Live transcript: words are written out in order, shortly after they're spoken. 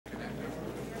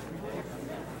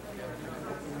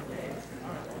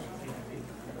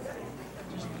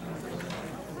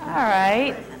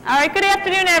right. All right, good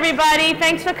afternoon, everybody.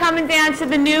 Thanks for coming down to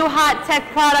the new Hot Tech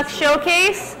Product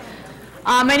Showcase.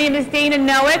 My name is Dana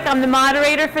Nowick. I'm the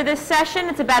moderator for this session.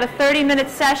 It's about a 30-minute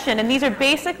session, and these are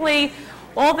basically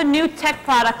all the new tech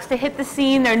products to hit the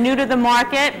scene. They're new to the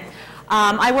market.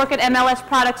 I work at MLS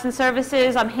Products and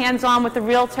Services. I'm hands-on with the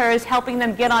realtors, helping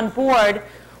them get on board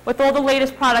with all the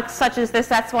latest products such as this.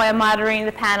 That's why I'm moderating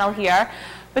the panel here.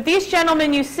 But these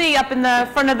gentlemen you see up in the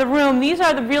front of the room, these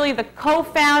are really the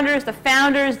co-founders, the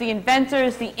founders, the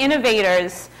inventors, the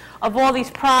innovators of all these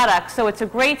products. So it's a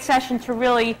great session to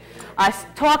really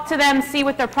talk to them, see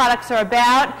what their products are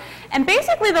about. And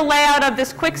basically the layout of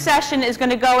this quick session is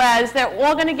going to go as they're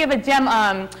all going to give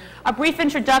a brief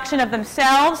introduction of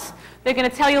themselves. They're going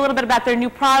to tell you a little bit about their new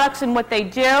products and what they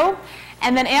do.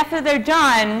 And then after they're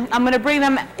done, I'm going to bring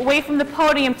them away from the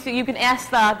podium so you can ask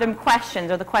them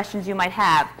questions or the questions you might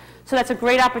have. So that's a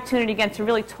great opportunity, again, to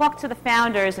really talk to the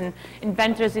founders and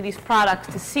inventors of these products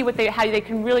to see how they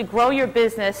can really grow your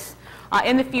business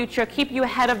in the future, keep you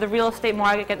ahead of the real estate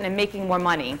market and making more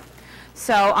money.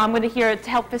 So I'm going to here to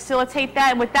help facilitate that.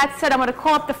 And with that said, I'm going to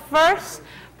call up the first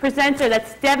presenter.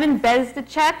 That's Devin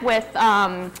Bezdicek with,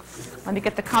 let me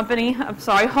get the company, I'm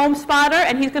sorry, HomeSpotter.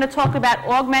 And he's going to talk about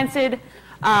augmented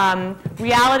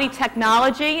reality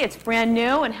technology. It's brand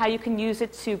new and how you can use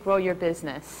it to grow your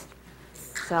business.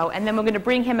 So, and then we're going to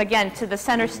bring him again to the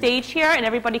center stage here, and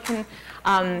everybody can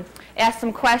ask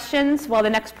some questions while the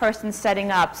next person's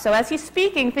setting up. So as he's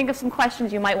speaking, think of some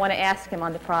questions you might want to ask him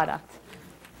on the product.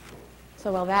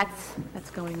 So while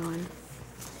that's going on.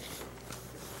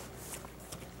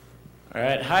 All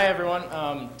right, hi everyone.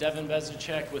 Devin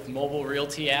Bezdicek with Mobile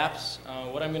Realty Apps.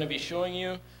 What I'm going to be showing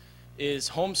you is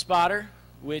HomeSpotter,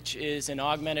 which is an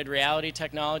augmented reality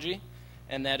technology,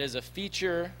 and that is a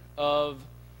feature of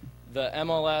the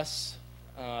MLSLI.com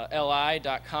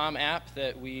app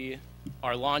that we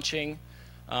are launching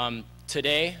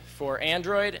today for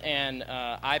Android, and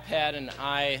iPad and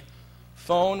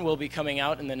iPhone will be coming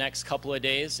out in the next couple of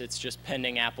days. It's just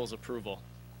pending Apple's approval.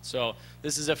 So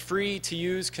this is a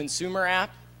free-to-use consumer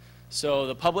app, so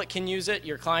the public can use it,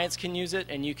 your clients can use it,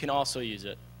 and you can also use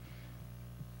it.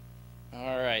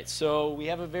 All right, so we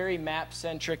have a very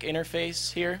map-centric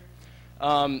interface here.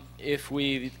 If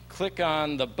we click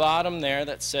on the bottom there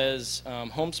that says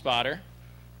HomeSpotter,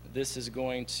 this is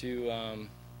going to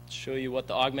show you what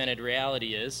the augmented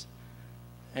reality is.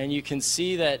 And you can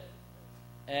see that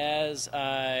as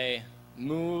I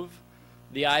move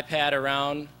the iPad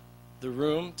around the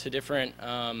room to different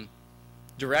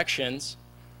directions,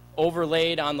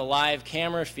 overlaid on the live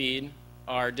camera feed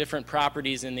are different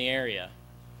properties in the area.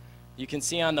 You can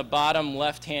see on the bottom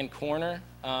left-hand corner,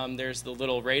 there's the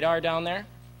little radar down there.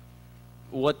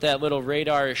 What that little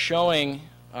radar is showing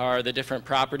are the different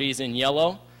properties in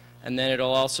yellow, and then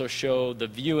it'll also show the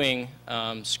viewing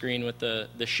screen with the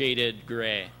shaded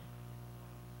gray.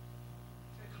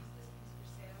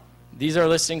 These are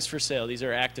listings for sale. These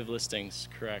are active listings,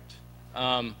 correct.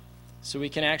 So we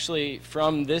can actually,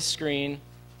 from this screen,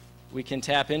 we can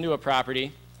tap into a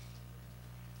property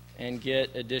and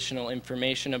get additional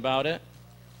information about it,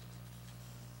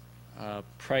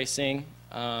 pricing,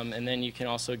 and then you can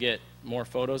also get more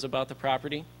photos about the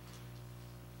property.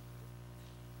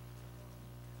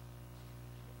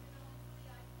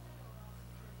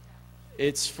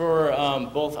 It's for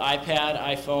both iPad,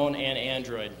 iPhone, and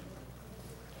Android.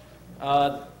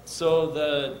 So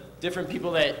the different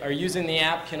people that are using the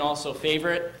app can also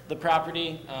favorite the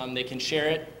property. They can share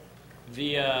it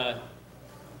via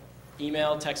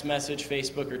email, text message,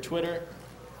 Facebook, or Twitter.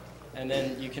 And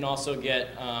then you can also get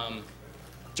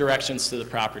directions to the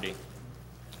property.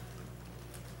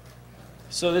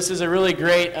 So this is a really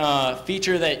great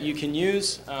feature that you can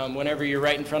use whenever you're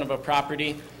right in front of a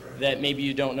property that maybe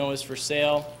you don't know is for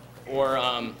sale, or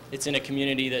it's in a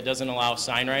community that doesn't allow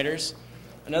sign writers.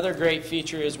 Another great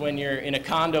feature is when you're in a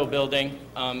condo building,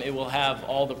 it will have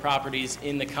all the properties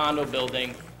in the condo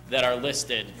building that are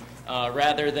listed.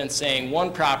 Rather than saying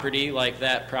one property, like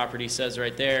that property says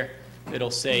right there,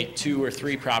 it'll say 2 or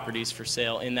 3 properties for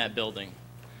sale in that building.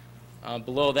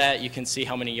 Below that, you can see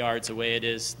how many yards away it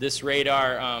is. This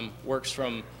radar works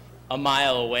from a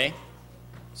mile away.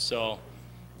 So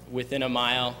within a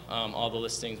mile, all the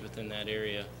listings within that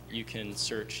area, you can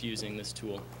search using this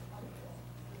tool.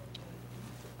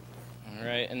 All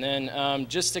right, and then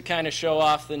just to kind of show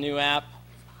off the new app,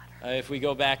 if we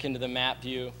go back into the map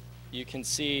view, you can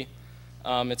see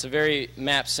it's a very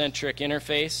map-centric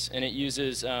interface, and it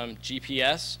uses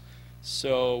GPS.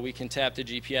 So we can tap the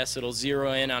GPS. It'll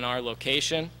zero in on our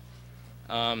location.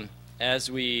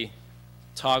 As we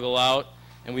toggle out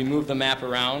and we move the map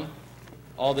around,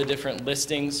 all the different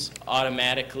listings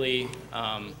automatically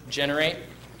generate.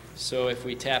 So if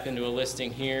we tap into a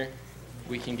listing here,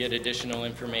 we can get additional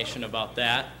information about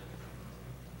that.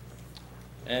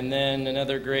 And then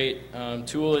another great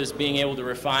tool is being able to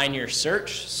refine your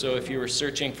search. So if you were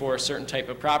searching for a certain type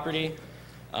of property,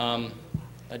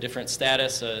 a different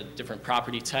status, a different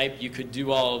property type, you could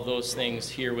do all of those things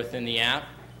here within the app.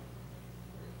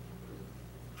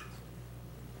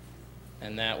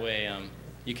 And that way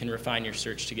you can refine your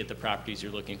search to get the properties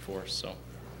you're looking for. So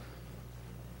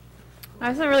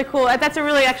that's a really cool. That's a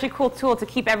really actually cool tool to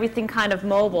keep everything kind of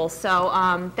mobile.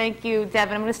 So thank you,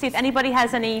 Devin. I'm going to see if anybody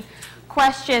has any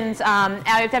questions.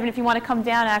 Devin, if you want to come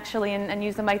down actually and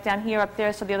use the mic down here up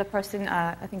there so the other person,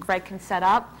 I think Greg, can set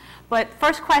up. But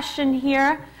first question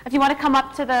here, if you want to come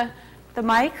up to the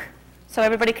mic so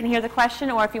everybody can hear the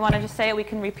question, or if you want to just say it, we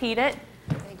can repeat it.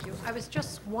 Thank you. I was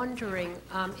just wondering,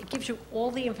 it gives you all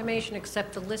the information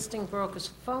except the listing broker's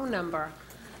phone number,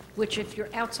 which if you're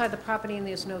outside the property and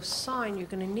there's no sign, you're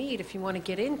going to need if you want to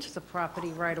get into the property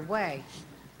right away.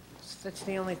 So that's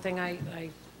the only thing I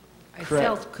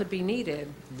felt could be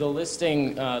needed. The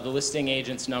listing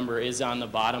agent's number is on the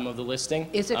bottom of the listing.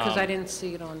 Is it? Because I didn't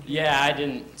see it on here.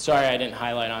 Yeah, sorry, I didn't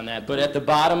highlight on that. But at the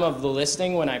bottom of the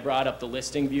listing, when I brought up the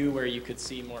listing view where you could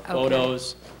see more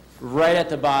photos, right at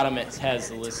the bottom it has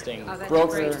the listing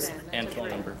broker and phone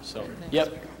number. So,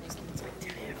 yep.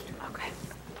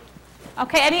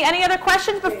 Okay, any other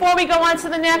questions before we go on to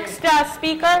the next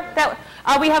speaker?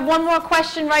 We have one more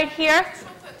question right here.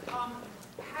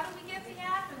 How do we get the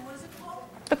app and what is it called?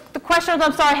 The question was,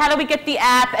 I'm sorry, how do we get the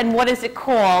app and what is it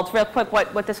called? Real quick,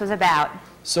 what this was about.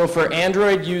 So for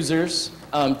Android users,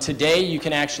 today you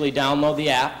can actually download the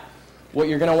app. What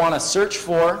you're going to want to search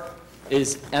for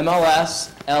is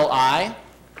MLSLI.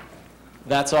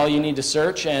 That's all you need to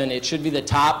search, and it should be the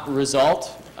top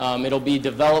result. It'll be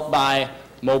developed by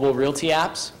Mobile Realty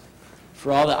Apps.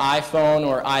 For all the iPhone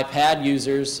or iPad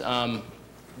users,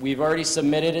 we've already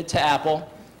submitted it to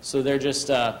Apple, so they're just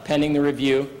pending the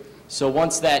review. So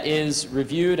once that is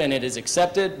reviewed and it is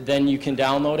accepted, then you can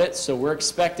download it. So we're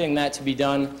expecting that to be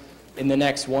done in the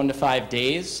next 1 to 5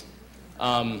 days.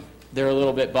 They're a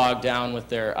little bit bogged down with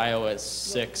their iOS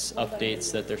 6 updates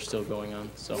that they're still going on.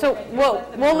 So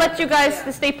we'll let you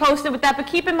guys stay posted with that, but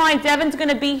keep in mind Devin's going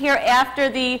to be here after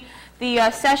the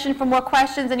session for more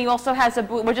questions, and he also has a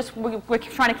booth. We're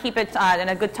trying to keep it in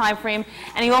a good time frame,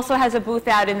 and he also has a booth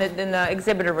out in the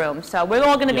exhibitor room. So we're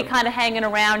all going to be kind of hanging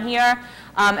around here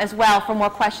as well for more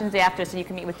questions after, so you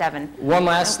can meet with Devin. One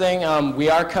last thing, we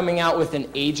are coming out with an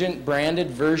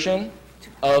agent-branded version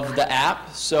of the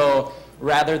app. So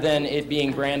rather than it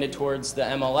being branded towards the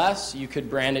MLS, you could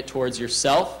brand it towards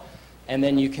yourself, and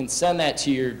then you can send that to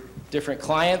your different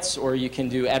clients, or you can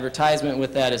do advertisement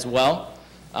with that as well.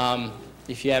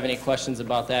 If you have any questions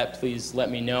about that, please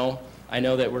let me know. I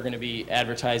know that we're going to be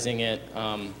advertising it.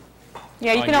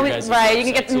 Yeah, you can always, right, you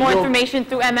can get more information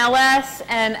through MLS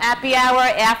and Appy Hour.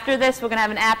 After this, we're going to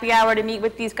have an Appy Hour to meet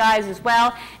with these guys as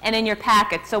well, and in your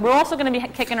packet. So we're also going to be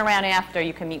kicking around after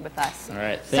you can meet with us. All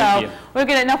right, thank you. So we're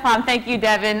going to, no problem. Thank you,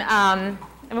 Devin.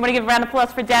 Everybody give a round of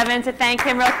applause for Devin to thank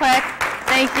him real quick.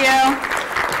 Thank you.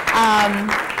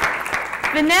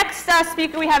 The next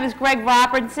speaker we have is Greg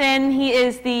Robertson. He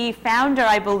is the founder,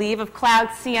 I believe, of Cloud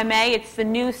CMA. It's the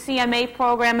new CMA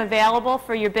program available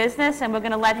for your business, and we're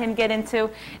going to let him get into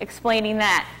explaining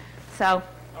that. So.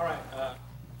 All right.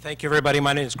 Thank you, everybody.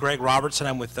 My name is Greg Robertson.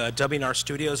 I'm with W&R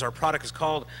Studios. Our product is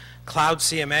called Cloud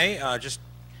CMA. Just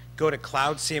go to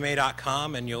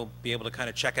cloudcma.com, and you'll be able to kind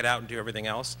of check it out and do everything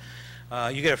else.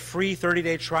 You get a free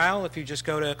 30-day trial if you just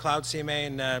go to Cloud CMA,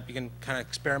 and you can kind of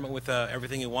experiment with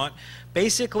everything you want.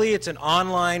 Basically, it's an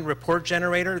online report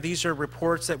generator. These are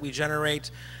reports that we generate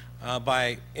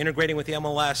by integrating with the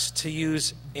MLS to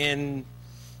use in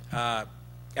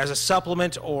as a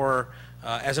supplement or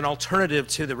as an alternative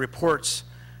to the reports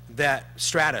that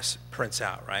Stratus prints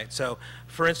out, right? So,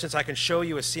 for instance, I can show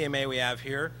you a CMA we have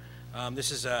here.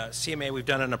 This is a CMA we've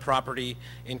done on a property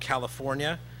in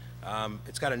California.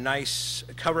 It's got a nice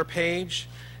cover page.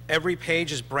 Every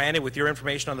page is branded with your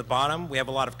information on the bottom. We have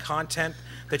a lot of content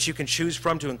that you can choose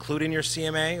from to include in your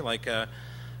CMA, like a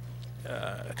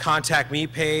contact me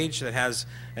page that has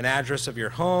an address of your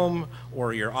home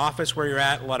or your office where you're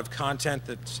at, a lot of content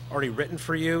that's already written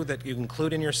for you that you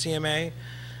include in your CMA,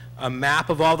 a map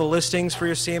of all the listings for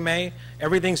your CMA.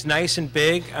 Everything's nice and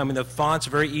big. I mean, the font's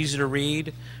very easy to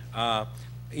read.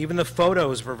 Even the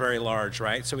photos were very large,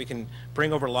 right? So we can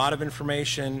bring over a lot of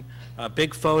information,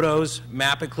 big photos,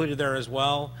 map included there as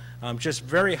well. Just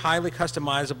very highly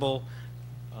customizable,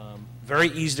 very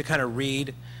easy to kind of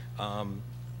read.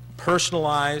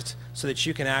 personalized, so that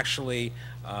you can actually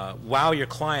wow your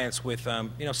clients with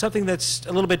something that's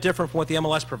a little bit different from what the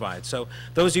MLS provides. So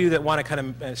those of you that want to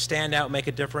kind of stand out, make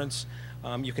a difference,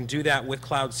 you can do that with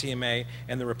Cloud CMA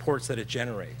and the reports that it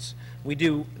generates. We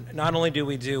do, not only do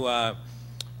we do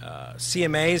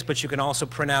CMAs, but you can also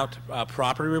print out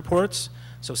property reports.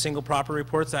 So single property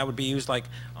reports, that would be used like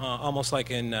almost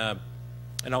like in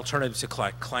an alternative to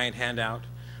client handout.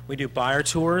 We do buyer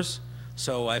tours.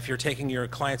 So if you're taking your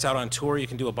clients out on tour, you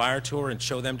can do a buyer tour and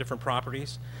show them different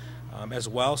properties as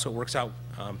well. So it works out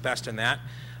best in that.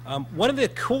 One of the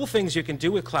cool things you can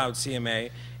do with Cloud CMA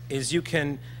is you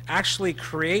can actually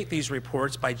create these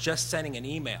reports by just sending an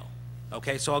email.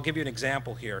 Okay, so I'll give you an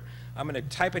example here. I'm going to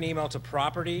type an email to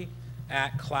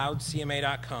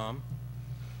property@cloudcma.com.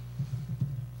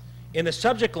 In the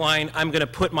subject line, I'm going to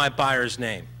put my buyer's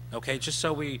name. Okay, just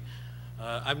so we,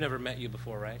 I've never met you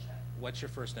before, right? What's your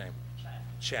first name?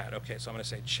 Chad. Okay, so I'm going to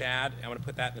say Chad. I'm going to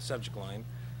put that in the subject line.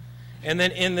 And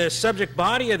then in the subject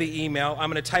body of the email,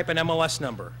 I'm going to type an MLS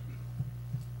number.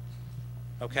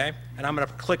 Okay, and I'm going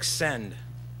to click send.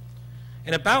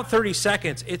 In about 30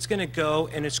 seconds, it's going to go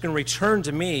and it's going to return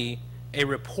to me a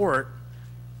report,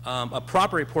 a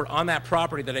property report on that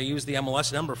property that I used the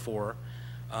MLS number for,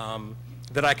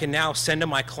 that I can now send to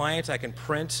my clients, I can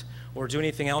print, or do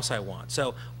anything else I want.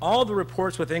 So all the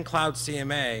reports within Cloud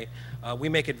CMA, we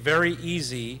make it very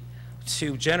easy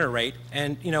to generate.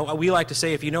 And we like to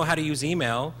say if you know how to use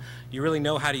email, you really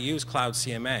know how to use Cloud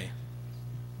CMA.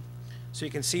 So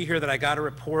you can see here that I got a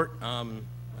report.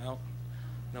 Well,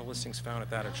 no listings found at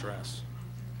that address.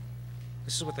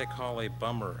 This is what they call a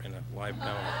bummer in a live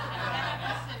demo.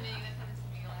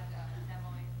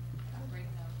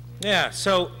 Yeah,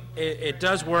 so it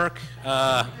does work.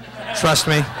 Trust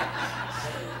me.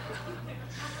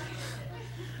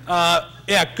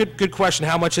 Yeah, good question.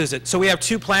 How much is it? So we have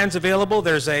two plans available.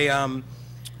 There's a, I'm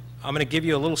going to give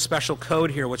you a little special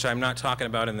code here, which I'm not talking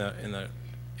about in the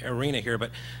arena here,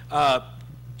 but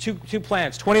two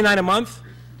plans, $29 a month.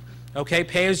 Okay,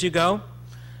 pay as you go,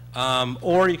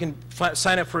 or you can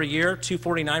sign up for a year,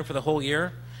 $249 for the whole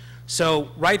year. So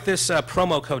write this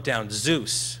promo code down,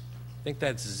 Zeus. I think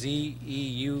that's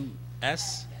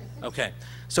Z-E-U-S. Okay,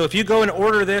 so if you go and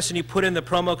order this and you put in the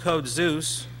promo code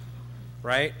Zeus,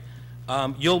 right,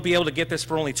 you'll be able to get this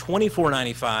for only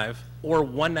 $24.95 or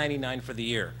 $199 for the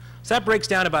year. So that breaks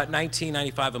down about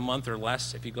 $19.95 a month or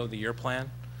less if you go the year plan.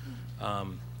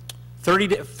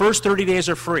 First 30 days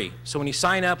are free. So when you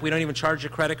sign up, we don't even charge your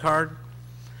credit card.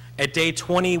 At day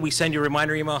 20, we send you a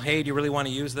reminder email, hey, do you really want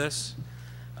to use this?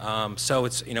 So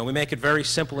it's, we make it very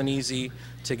simple and easy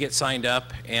to get signed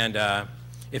up. And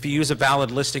if you use a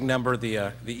valid listing number,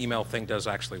 the email thing does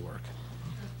actually work.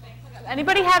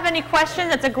 Anybody have any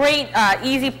questions? It's a great,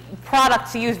 easy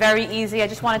product to use, very easy. I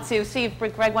just wanted to see if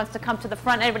Greg wants to come to the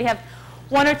front. Anybody have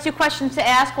one or two questions to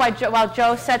ask while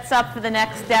Joe sets up for the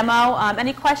next demo?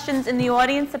 Any questions in the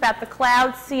audience about the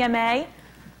Cloud CMA?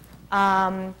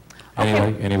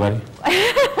 Anybody?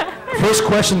 First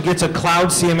question gets a Cloud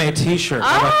CMA T-shirt.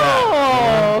 How about that?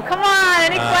 Oh, come on!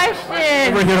 Any questions?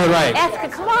 Over here to the right. Ask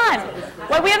it. Come on.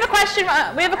 Well, we have a question.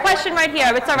 We have a question right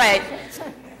here. It's all right.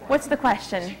 What's the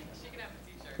question?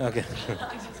 Okay.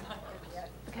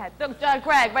 Okay.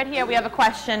 Greg, right here we have a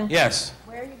question. Yes.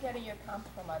 Where are you getting your comps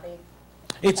from? Are they?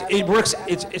 It works.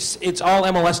 It's all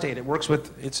MLS data. It works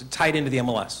with. It's tied into the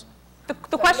MLS.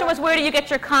 The question was, where do you get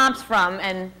your comps from?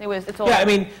 And it's all. Yeah, I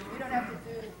mean. You don't have to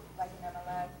do like an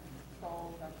MLS,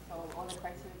 sold, unsold, all the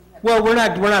criteria. Well, we're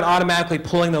not automatically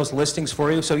pulling those listings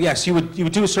for you. So yes, you would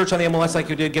do a search on the MLS like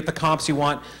you did, get the comps you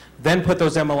want, then put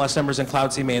those MLS numbers in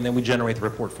Cloud CMA, and then we generate the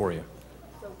report for you.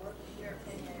 So what, in your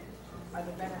opinion, are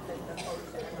the benefits of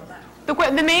hosting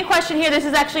MLS? The main question here, this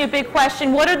is actually a big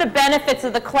question. What are the benefits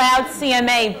of the Cloud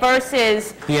CMA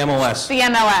versus the MLS? The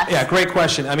MLS. Yeah, great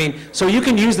question. I mean, so you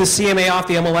can use the CMA off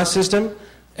the MLS system.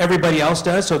 Everybody else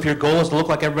does. So if your goal is to look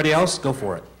like everybody else, go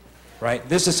for it. Right?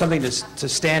 This is something to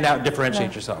stand out and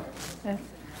differentiate yourself. Yes.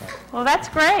 Well, that's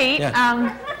great.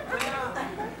 Yeah.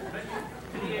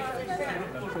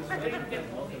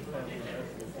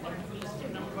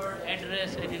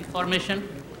 Address and information.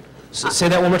 Say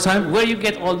that one more time. Where you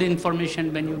get all the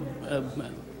information when you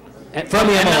From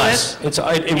the MLS.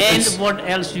 And what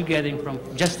else you getting from?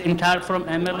 Just entire from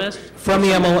MLS? From the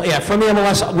MLS. Yeah, from the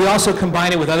MLS. We also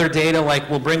combine it with other data, like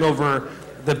we'll bring over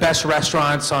the best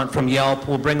restaurants from Yelp.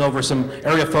 We'll bring over some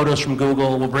area photos from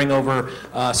Google. We'll bring over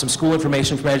some school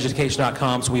information from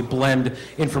education.com. So we blend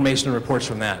information and reports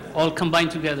from that. All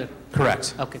combined together?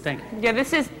 Correct. Okay, thank you. Yeah,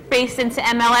 this is based into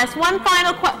MLS.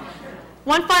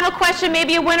 One final question,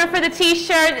 maybe a winner for the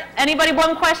T-shirt. Anybody?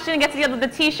 One question gets the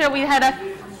T-shirt. We had a.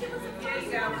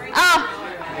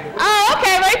 Oh,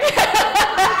 okay, right there.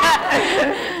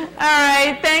 All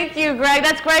right, thank you, Greg.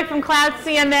 That's Greg from Cloud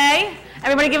CMA.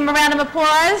 Everybody give him a round of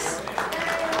applause.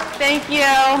 Thank you.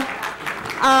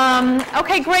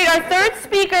 Okay, great. Our third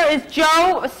speaker is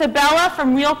Joe Sabella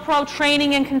from RealPro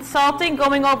Training and Consulting,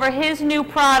 going over his new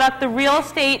product, the Real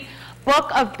Estate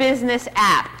Book of Business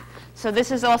app. So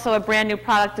this is also a brand new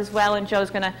product as well, and Joe's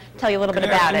going to tell you a little bit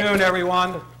about it. Good afternoon,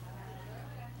 everyone.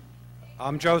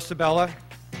 I'm Joe Sabella,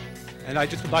 and I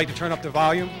just would like to turn up the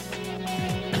volume.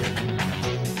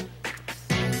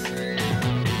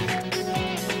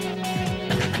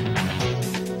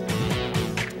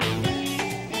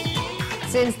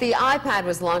 Since the iPad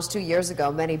was launched 2 years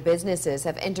ago, many businesses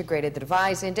have integrated the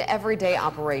device into everyday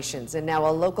operations, and now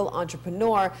a local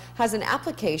entrepreneur has an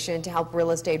application to help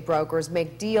real estate brokers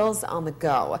make deals on the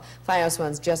go. FiOS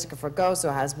One's Jessica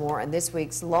Fregoso has more in this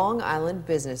week's Long Island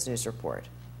Business News Report.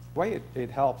 The way it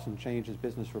helps and changes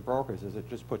business for brokers is it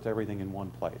just puts everything in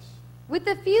one place. With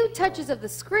a few touches of the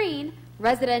screen,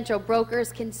 residential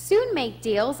brokers can soon make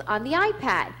deals on the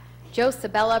iPad. Joe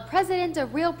Sabella, president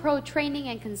of RealPro Training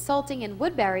and Consulting in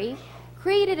Woodbury,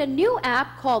 created a new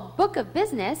app called Book of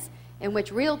Business, in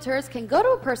which realtors can go to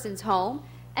a person's home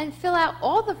and fill out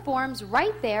all the forms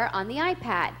right there on the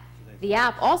iPad. The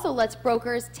app also lets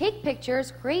brokers take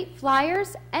pictures, create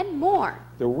flyers, and more.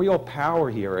 The real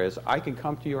power here is I can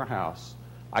come to your house,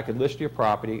 I can list your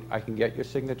property, I can get your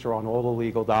signature on all the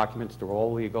legal documents, they're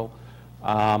all legal.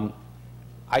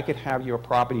 I could have your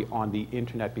property on the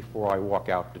internet before I walk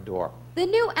out the door. The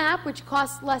new app, which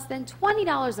costs less than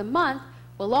 $20 a month,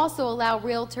 will also allow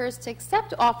realtors to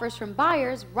accept offers from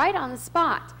buyers right on the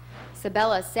spot.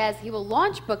 Sabella says he will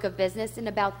launch Book of Business in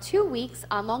about 2 weeks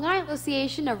on Long Island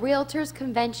Association of Realtors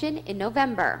Convention in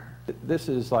November. This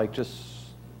is like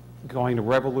just going to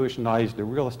revolutionize the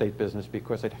real estate business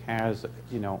because it has,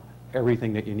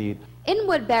 everything that you need. In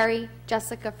Woodbury,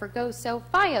 Jessica Fregoso,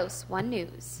 FiOS One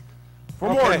News.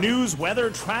 For more news,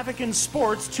 weather, traffic, and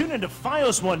sports, tune into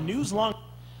FiOS One News Long.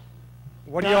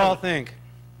 What do you all think?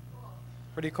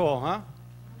 Pretty cool, huh?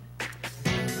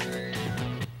 Let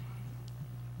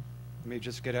me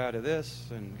just get out of this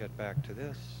and get back to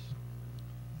this.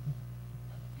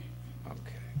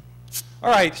 Okay. All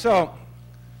right, so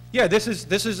yeah, this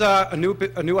is a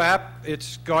new app.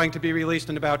 It's going to be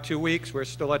released in about 2 weeks. We're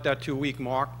still at that 2-week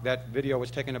mark. That video was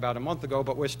taken about a month ago,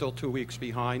 but we're still 2 weeks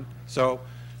behind. So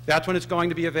that's when it's going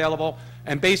to be available.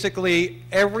 And basically,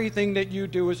 everything that you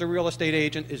do as a real estate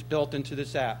agent is built into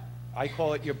this app. I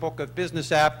call it your Book of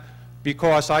Business app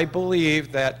because I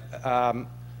believe that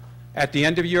at the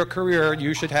end of your career,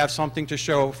 you should have something to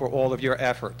show for all of your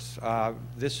efforts.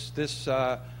 This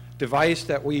device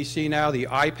that we see now, the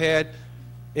iPad,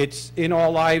 it's in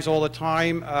our lives all the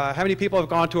time. How many people have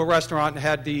gone to a restaurant and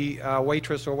had the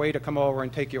waitress or waiter come over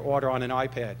and take your order on an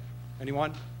iPad?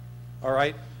 Anyone? All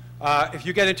right. If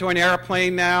you get into an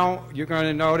airplane now, you're going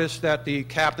to notice that the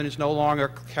captain is no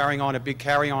longer carrying on a big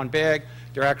carry-on bag.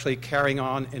 They're actually carrying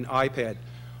on an iPad.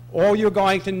 All you're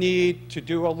going to need to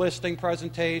do a listing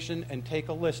presentation and take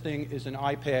a listing is an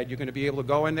iPad. You're going to be able to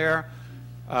go in there.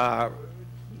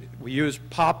 We use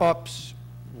pop-ups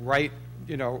right,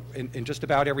 in just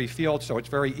about every field, so it's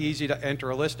very easy to enter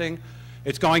a listing.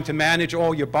 It's going to manage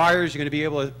all your buyers. You're going to be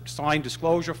able to sign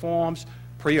disclosure forms,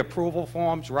 pre-approval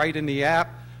forms right in the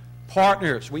app.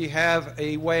 Partners, we have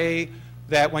a way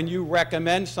that when you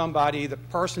recommend somebody, the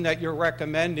person that you're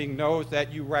recommending knows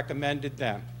that you recommended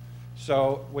them.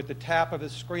 So with the tap of the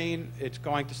screen, it's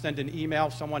going to send an email.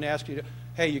 Someone asks you,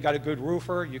 hey, you got a good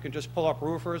roofer? You can just pull up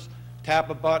roofers, tap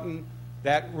a button.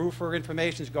 That roofer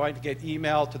information is going to get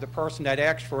emailed to the person that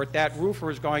asked for it. That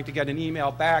roofer is going to get an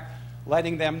email back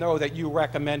letting them know that you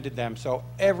recommended them. So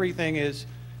everything is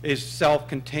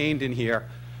self-contained in here.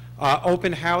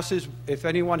 Open houses, if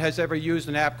anyone has ever used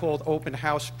an app called Open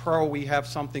House Pro, we have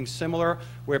something similar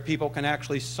where people can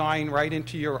actually sign right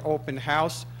into your open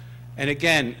house. And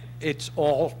again, it's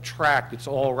all tracked. It's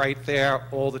all right there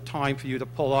all the time for you to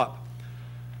pull up.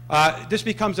 This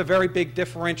becomes a very big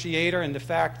differentiator in the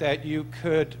fact that you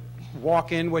could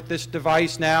walk in with this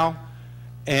device now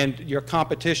and your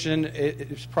competition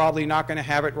is probably not going to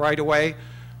have it right away.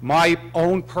 My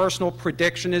own personal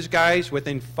prediction is, guys,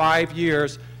 within 5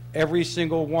 years, every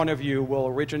single one of you will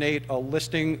originate a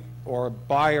listing or a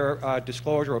buyer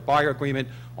disclosure or buyer agreement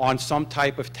on some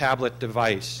type of tablet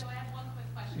device. So I have one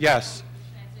quick question. Yes.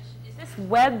 Is this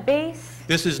web-based?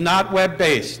 This is not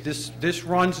web-based. This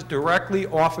runs directly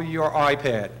off of your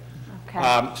iPad.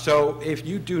 Okay. So if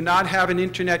you do not have an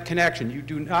internet connection, you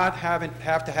do not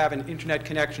have to have an internet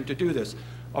connection to do this.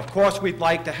 Of course, we'd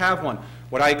like to have one.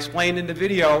 What I explained in the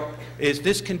video is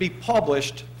this can be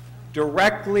published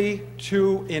directly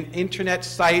to an internet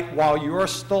site while you're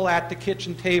still at the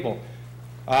kitchen table.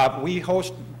 We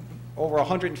host over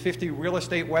 150 real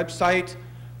estate websites.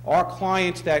 Our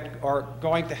clients that are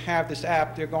going to have this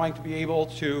app, they're going to be able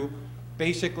to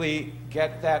basically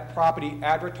get that property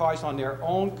advertised on their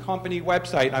own company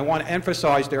website. I want to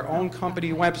emphasize their own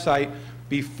company website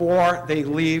before they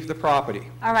leave the property.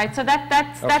 All right, so that's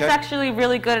actually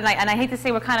really good, and I hate to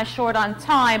say we're kind of short on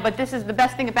time, but this is the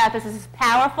best thing about this is it's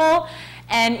powerful,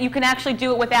 and you can actually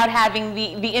do it without having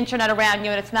the internet around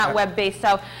you, and it's not web-based.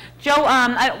 So, Joe,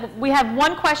 we have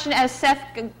one question as Seth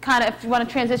kind of, if you want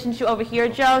to transition to over here,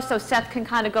 Joe, so Seth can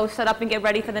kind of go set up and get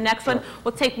ready for the next one.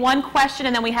 We'll take one question,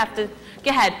 and then we have to,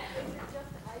 go ahead.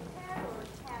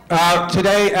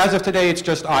 Today, as of today, it's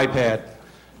just iPad.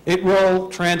 It will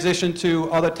transition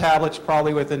to other tablets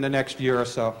probably within the next year or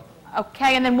so.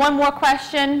 Okay, and then one more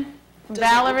question from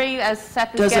Valerie as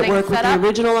Seth is getting set up. Does it work with the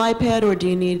original iPad, or do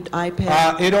you need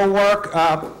iPad?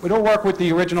 It'll work with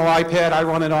the original iPad. I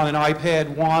run it on an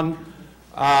iPad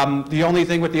 1. The only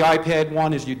thing with the iPad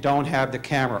 1 is you don't have the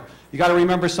camera. You got to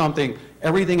remember something.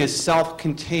 Everything is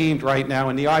self-contained right now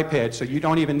in the iPad, so you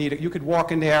don't even need it. You could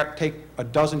walk in there, take a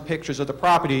dozen pictures of the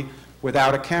property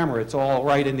without a camera. It's all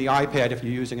right in the iPad if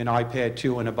you're using an iPad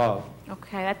 2 and above.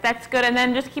 Okay, that's good. And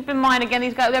then just keep in mind, again,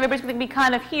 these guys, everybody's going to be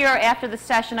kind of here after the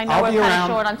session. I know we're kind of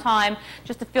short on time.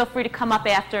 Just to feel free to come up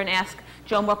after and ask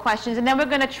Joe more questions. And then we're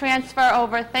going to transfer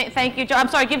over. Thank you, Joe. I'm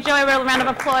sorry, give Joe a round of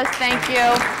applause. Thank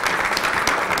you.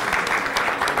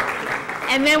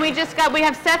 And then we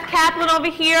have Seth Kaplan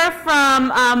over here from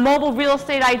Mobile Real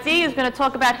Estate ID, who's going to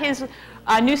talk about his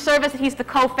new service that he's the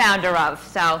co-founder of.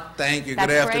 So thank you. Good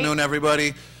afternoon,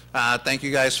 everybody. Thank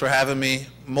you guys for having me.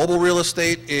 Mobile Real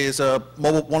Estate is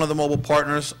one of the mobile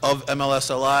partners of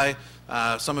MLSLI.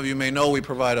 Some of you may know we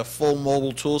provide a full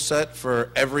mobile tool set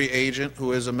for every agent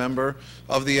who is a member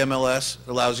of the MLS. It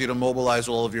allows you to mobilize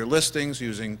all of your listings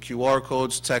using QR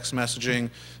codes, text messaging,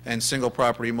 and single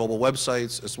property mobile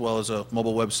websites, as well as a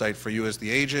mobile website for you as the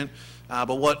agent.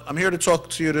 But what I'm here to talk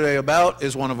to you today about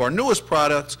is one of our newest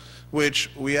products,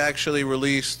 which we actually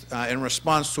released in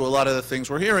response to a lot of the things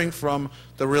we're hearing from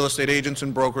the real estate agents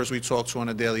and brokers we talk to on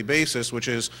a daily basis, which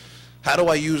is, how do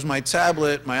I use my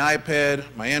tablet, my iPad,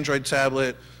 my Android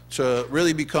tablet to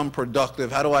really become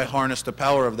productive? How do I harness the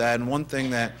power of that? And one thing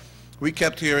that we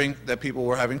kept hearing that people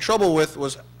were having trouble with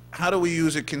was, how do we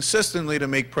use it consistently to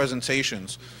make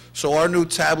presentations? So our new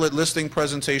tablet listing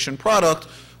presentation product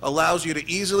allows you to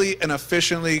easily and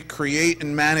efficiently create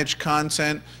and manage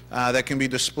content that can be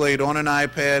displayed on an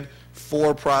iPad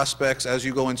for prospects as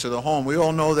you go into the home. We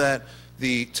all know that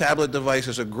the tablet device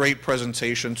is a great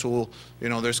presentation tool. You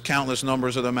know, there's countless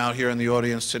numbers of them out here in the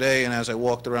audience today, and as I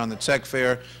walked around the tech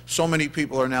fair, so many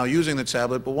people are now using the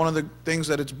tablet, but one of the things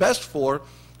that it's best for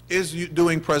is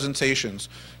doing presentations.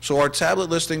 So our tablet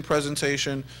listing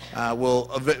presentation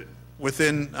will,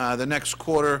 within the next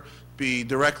quarter, be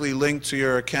directly linked to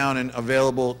your account and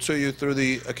available to you through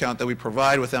the account that we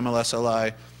provide with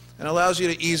MLSLI, and allows you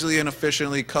to easily and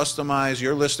efficiently customize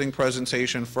your listing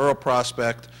presentation for a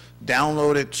prospect,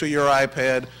 download it to your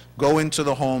iPad, go into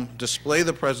the home, display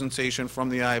the presentation from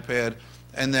the iPad,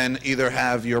 and then either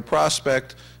have your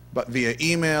prospect but via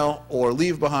email or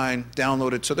leave behind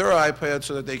download it to their iPad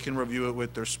so that they can review it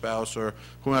with their spouse or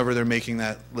whomever they're making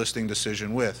that listing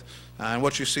decision with. And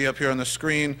what you see up here on the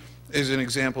screen is an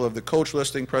example of the coach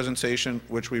listing presentation,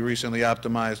 which we recently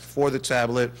optimized for the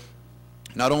tablet.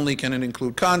 Not only can it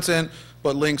include content,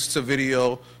 but links to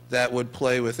video that would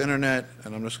play with internet,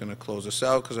 and I'm just going to close this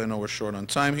out because I know we're short on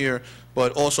time here,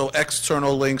 but also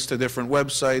external links to different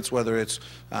websites, whether it's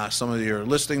some of your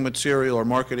listing material or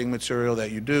marketing material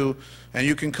that you do, and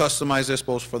you can customize this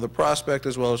both for the prospect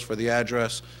as well as for the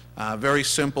address. Very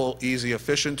simple, easy,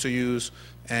 efficient to use,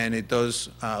 and it does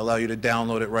allow you to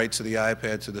download it right to the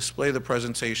iPad to display the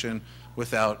presentation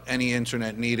without any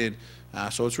internet needed.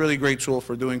 So it's a really great tool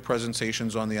for doing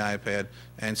presentations on the iPad,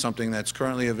 and something that's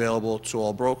currently available to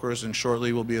all brokers and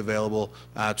shortly will be available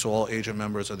to all agent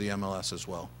members of the MLS as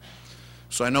well.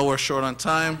 So I know we're short on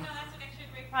time. No, that's actually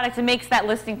a great product. It makes that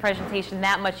listing presentation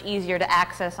that much easier to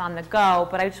access on the go,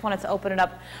 but I just wanted to open it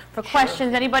up for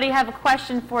questions. Anybody have a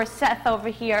question for Seth over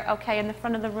here? Okay, in the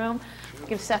front of the room.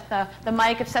 Give Seth the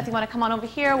mic. If Seth, you want to come on over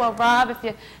here. Well, Rob, if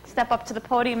you step up to the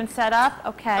podium and set up.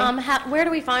 Okay. Where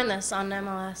do we find this on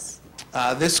MLS?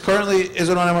 This currently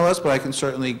isn't on MLS, but I can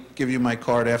certainly give you my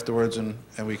card afterwards and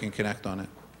we can connect on it.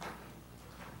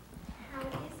 How is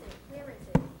it? Where is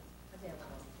it available?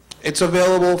 It's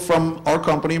available from our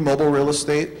company, Mobile Real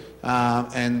Estate,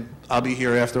 and I'll be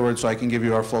here afterwards so I can give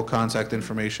you our full contact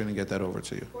information and get that over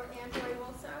to you. For Android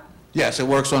also? Yes, it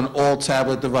works on all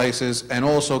tablet devices and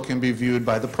also can be viewed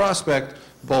by the prospect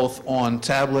both on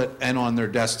tablet and on their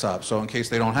desktop. So in case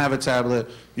they don't have a tablet,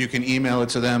 you can email it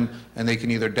to them and they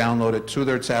can either download it to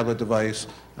their tablet device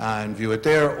and view it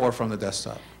there or from the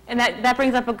desktop. And that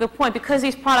brings up a good point. Because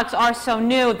these products are so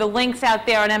new, the links out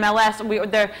there on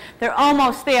MLS, they're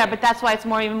almost there, but that's why it's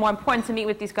even more important to meet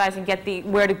with these guys and get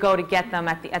where to go to get them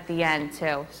at the end,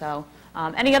 too. So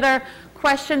any other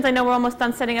questions? I know we're almost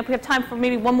done setting up. We have time for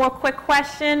maybe one more quick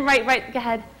question. Right, go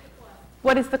ahead.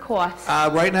 What is the cost?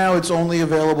 Right now it's only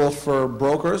available for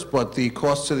brokers, but the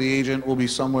cost to the agent will be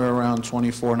somewhere around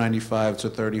 $24.95 to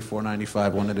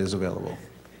 $34.95 when it is available.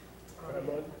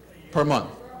 Per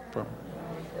month.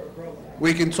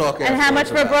 We can talk. And how much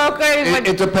for a broker?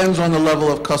 It depends on the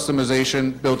level of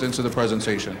customization built into the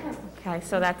presentation. Okay,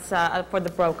 so that's for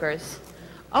the brokers.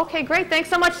 Okay, great. Thanks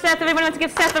so much, Seth. Everyone wants to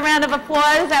give Seth a round of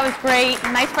applause. That was great.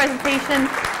 Nice presentation.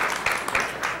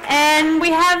 And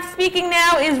we have, speaking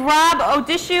now, is Rob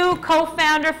Odishoo,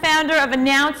 co-founder, founder of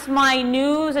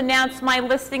AnnounceMyNews,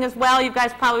 AnnounceMyListing as well. You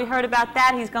guys probably heard about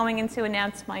that. He's going into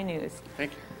AnnounceMyNews.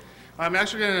 Thank you. I'm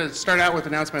actually going to start out with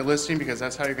AnnounceMyListing because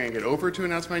that's how you're going to get over to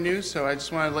AnnounceMyNews. So I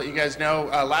just want to let you guys know,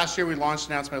 last year we launched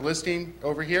AnnounceMyListing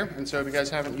over here. And so if you guys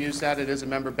haven't used that, it is a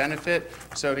member benefit.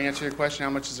 So to answer your question, how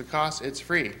much does it cost? It's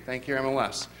free. Thank you,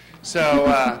 MLS.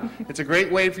 So it's a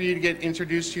great way for you to get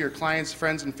introduced to your clients,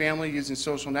 friends, and family using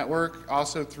social network,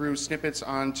 also through snippets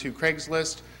onto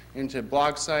Craigslist, into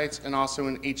blog sites, and also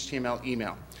in HTML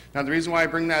email. Now the reason why I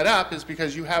bring that up is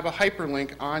because you have a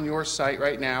hyperlink on your site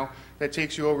right now that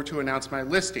takes you over to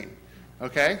AnnounceMyListing.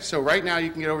 Okay, so right now you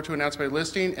can get over to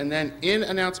AnnounceMyListing, and then in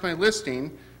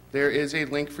AnnounceMyListing there is a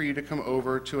link for you to come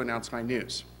over to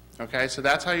AnnounceMyNews. Okay, so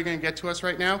that's how you're going to get to us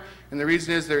right now. And the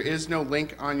reason is there is no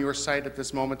link on your site at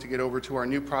this moment to get over to our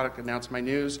new product,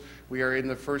 AnnounceMyNews. We are in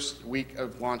the first week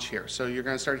of launch here. So you're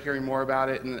going to start hearing more about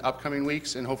it in the upcoming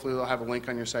weeks, and hopefully they'll have a link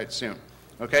on your site soon.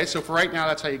 Okay, so for right now,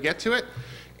 that's how you get to it.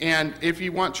 And if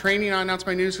you want training on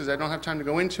AnnounceMyNews, because I don't have time to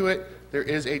go into it, there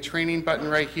is a training button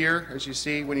right here, as you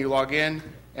see when you log in,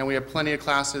 and we have plenty of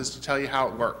classes to tell you how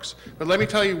it works. But let me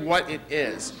tell you what it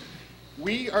is.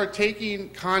 We are taking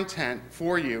content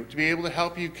for you to be able to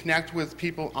help you connect with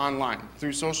people online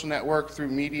through social network, through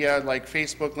media like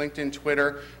Facebook, LinkedIn,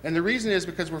 Twitter. And the reason is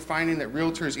because we're finding that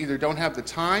realtors either don't have the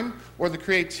time or the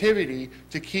creativity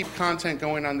to keep content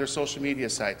going on their social media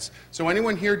sites. So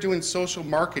anyone here doing social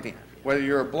marketing, whether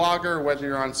you're a blogger, whether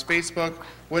you're on Facebook,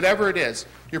 whatever it is,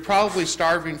 you're probably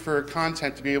starving for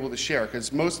content to be able to share,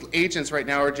 because most agents right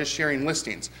now are just sharing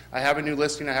listings. I have a new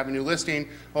listing, I have a new listing.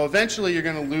 Well, eventually you're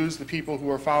going to lose the people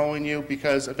who are following you,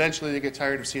 because eventually they get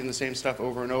tired of seeing the same stuff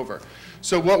over and over.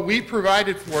 So what we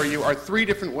provided for you are 3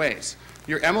 different ways.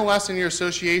 Your MLS and your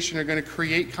association are going to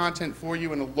create content for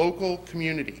you in a local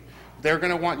community. They're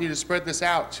going to want you to spread this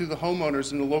out to the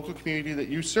homeowners in the local community that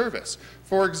you service.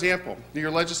 For example, your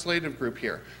legislative group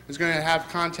here is going to have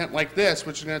content like this,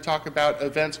 which is going to talk about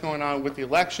events going on with the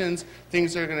elections,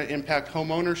 things that are going to impact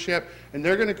home ownership, and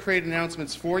they're going to create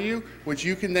announcements for you, which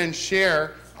you can then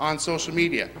share on social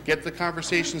media. Get the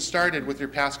conversation started with your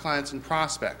past clients and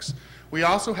prospects. We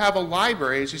also have a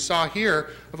library, as you saw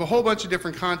here, of a whole bunch of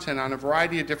different content on a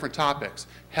variety of different topics.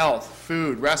 Health,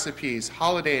 food, recipes,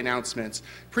 holiday announcements,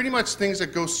 pretty much things that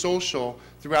go social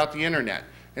throughout the internet.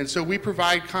 And so we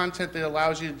provide content that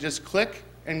allows you to just click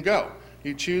and go.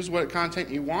 You choose what content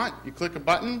you want, you click a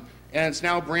button, and it's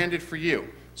now branded for you.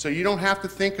 So you don't have to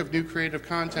think of new creative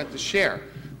content to share.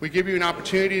 We give you an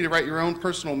opportunity to write your own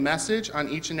personal message on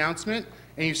each announcement,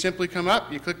 and you simply come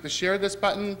up, you click the share this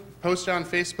button, post it on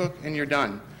Facebook, and you're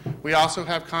done. We also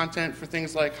have content for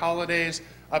things like holidays,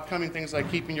 upcoming things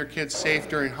like keeping your kids safe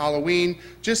during Halloween,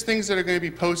 just things that are going to be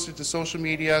posted to social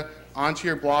media, onto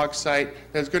your blog site,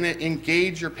 that's going to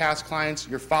engage your past clients,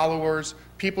 your followers,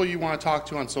 people you want to talk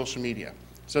to on social media.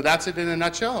 So that's it in a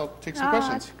nutshell. I'll take some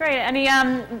questions. That's great.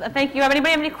 Thank you. Anybody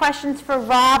have any questions for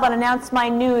Rob on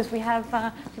AnnounceMyNews? We have,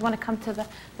 if you want to come to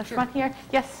the front here.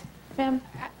 Yes, ma'am.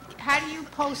 How do you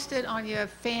post it on your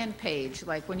fan page?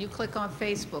 Like when you click on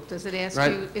Facebook, does it ask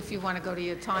you if you want to go to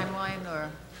your timeline or?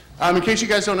 In case you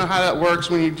guys don't know how that works,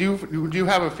 when you do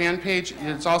have a fan page,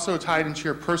 it's also tied into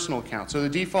your personal account. So the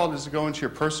default is to go into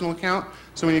your personal account.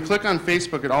 So when you click on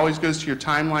Facebook, it always goes to your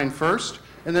timeline first,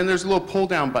 and then there's a little pull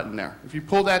down button there. If you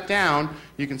pull that down,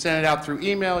 you can send it out through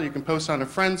email, you can post on a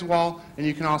friend's wall, and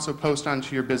you can also post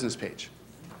onto your business page.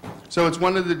 So it's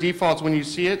one of the defaults when you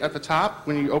see it at the top,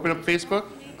 when you open up Facebook.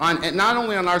 And not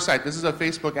only on our site, this is a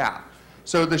Facebook app.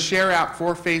 So the share app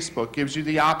for Facebook gives you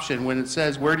the option when it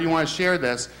says, where do you want to share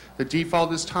this? The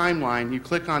default is timeline. You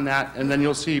click on that, and then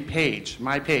you'll see page,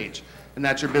 my page, and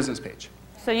that's your business page.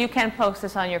 So you can post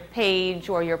this on your page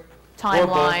or your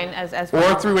timeline as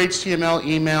well? Or through HTML,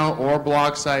 email, or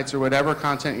blog sites, or whatever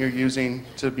content you're using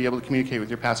to be able to communicate with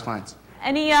your past clients.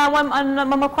 Any one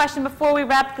more question before we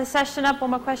wrap the session up? One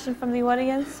more question from the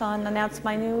audience on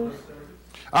AnnounceMyNews?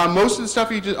 Most of the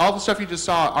stuff all the stuff you just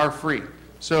saw are free.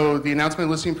 So the announcement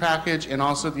listing package and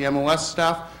also the MLS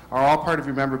stuff are all part of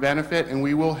your member benefit, and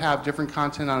we will have different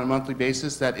content on a monthly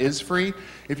basis that is free.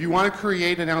 If you want to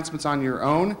create announcements on your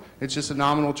own, it's just a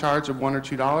nominal charge of $1 or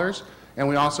 $2. And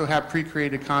we also have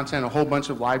pre-created content, a whole bunch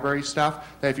of library stuff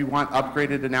that if you want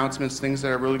upgraded announcements, things that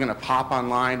are really going to pop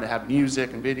online, that have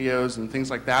music and videos and things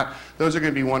like that, those are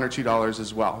going to be $1 or $2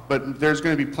 as well. But there's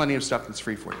going to be plenty of stuff that's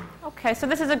free for you. Okay, so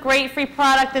this is a great free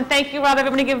product, and thank you, Rob.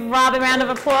 Everybody give Rob a round of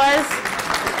applause.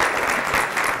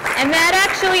 And that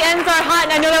actually ends our hot,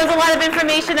 and I know that was a lot of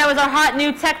information. That was our hot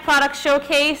new tech product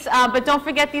showcase. But don't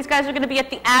forget, these guys are going to be at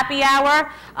the Appy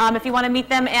Hour. If you want to meet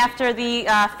them after the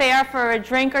fair for a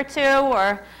drink or two,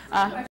 or